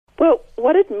Well,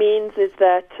 what it means is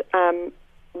that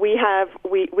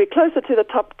we're closer to the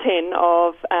top 10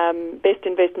 of best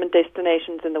investment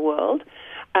destinations in the world.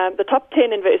 The top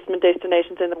 10 investment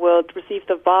destinations in the world receive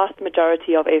the vast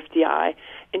majority of FDI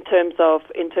in terms of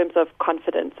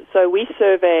confidence. So we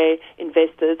survey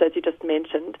investors, as you just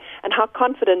mentioned, and how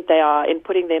confident they are in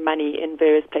putting their money in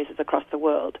various places across the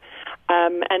world.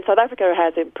 And South Africa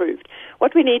has improved.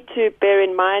 What we need to bear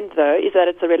in mind, though, is that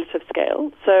it's a relative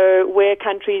scale. So where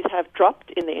countries have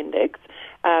dropped in the index,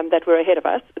 that were ahead of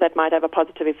us, that might have a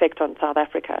positive effect on South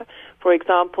Africa. For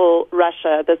example,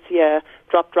 Russia this year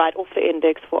dropped right off the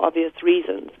index for obvious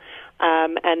reasons,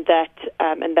 and that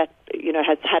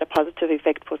has had a positive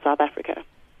effect for South Africa.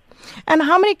 And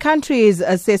how many countries,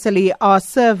 Cecily, are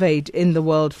surveyed in the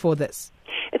world for this?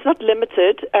 It's not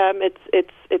limited.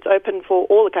 It's open for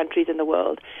all the countries in the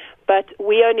world. But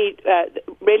we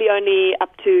really only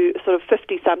up to sort of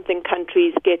 50-something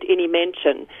countries get any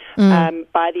mention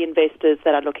by the investors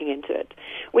that are looking into it.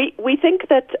 We think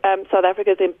that South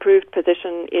Africa's improved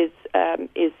position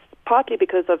is partly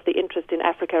because of the interest in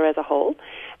Africa as a whole.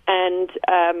 And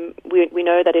we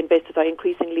know that investors are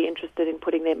increasingly interested in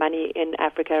putting their money in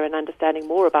Africa and understanding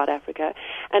more about Africa.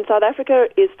 And South Africa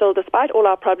is still, despite all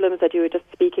our problems that you were just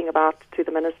speaking about to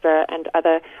the Minister and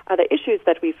other issues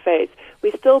that we face,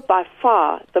 we're still by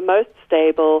far the most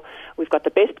stable. We've got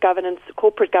the best governance,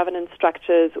 corporate governance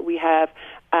structures. We have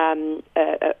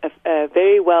a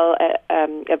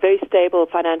very stable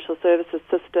financial services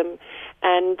system.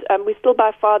 And we're still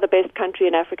by far the best country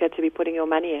in Africa to be putting your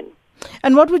money in.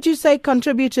 And what would you say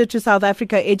contributed to South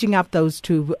Africa edging up those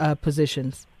two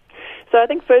positions? So I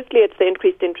think firstly it's the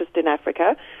increased interest in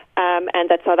Africa, and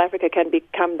that South Africa can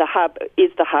become the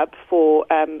hub for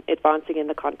advancing in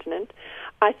the continent.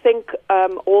 I think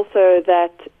also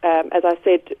that, as I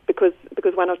said, because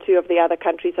one or two of the other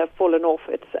countries have fallen off,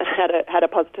 it's had a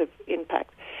positive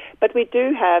impact. But we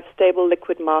do have stable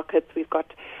liquid markets. We've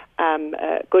got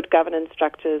good governance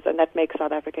structures, and that makes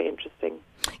South Africa interesting.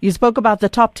 You spoke about the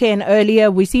top 10 earlier.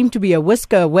 We seem to be a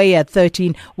whisker away at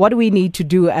 13. What do we need to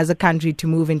do as a country to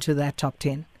move into that top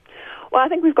 10? Well, I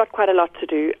think we've got quite a lot to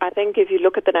do. I think if you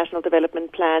look at the National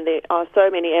Development Plan, there are so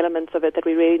many elements of it that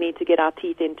we really need to get our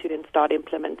teeth into and start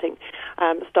implementing.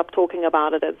 Stop talking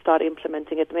about it and start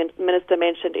implementing it. The Minister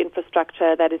mentioned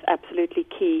infrastructure. That is absolutely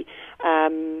key.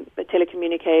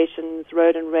 Telecommunications,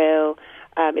 road and rail,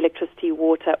 electricity,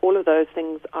 water, all of those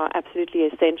things are absolutely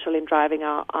essential in driving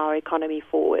our economy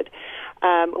forward.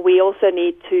 We also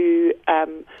need to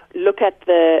look at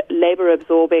the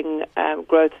labor-absorbing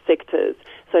growth sectors.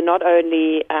 So not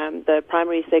only the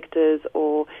primary sectors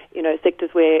or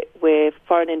sectors where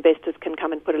foreign investors can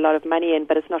come and put a lot of money in,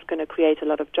 but it's not going to create a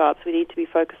lot of jobs. We need to be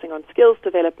focusing on skills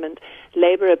development,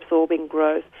 labor-absorbing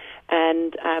growth,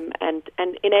 and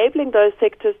enabling those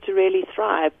sectors to really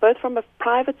thrive, both from a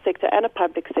private sector and a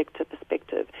public sector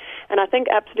perspective. And I think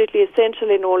absolutely essential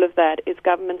in all of that is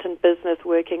government and business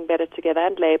working better together,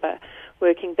 and labor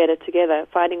working better together,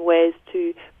 finding ways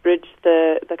to bridge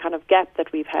the kind of gap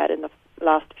that we've had in the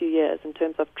last few years in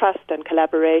terms of trust and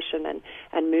collaboration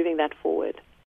and moving that forward.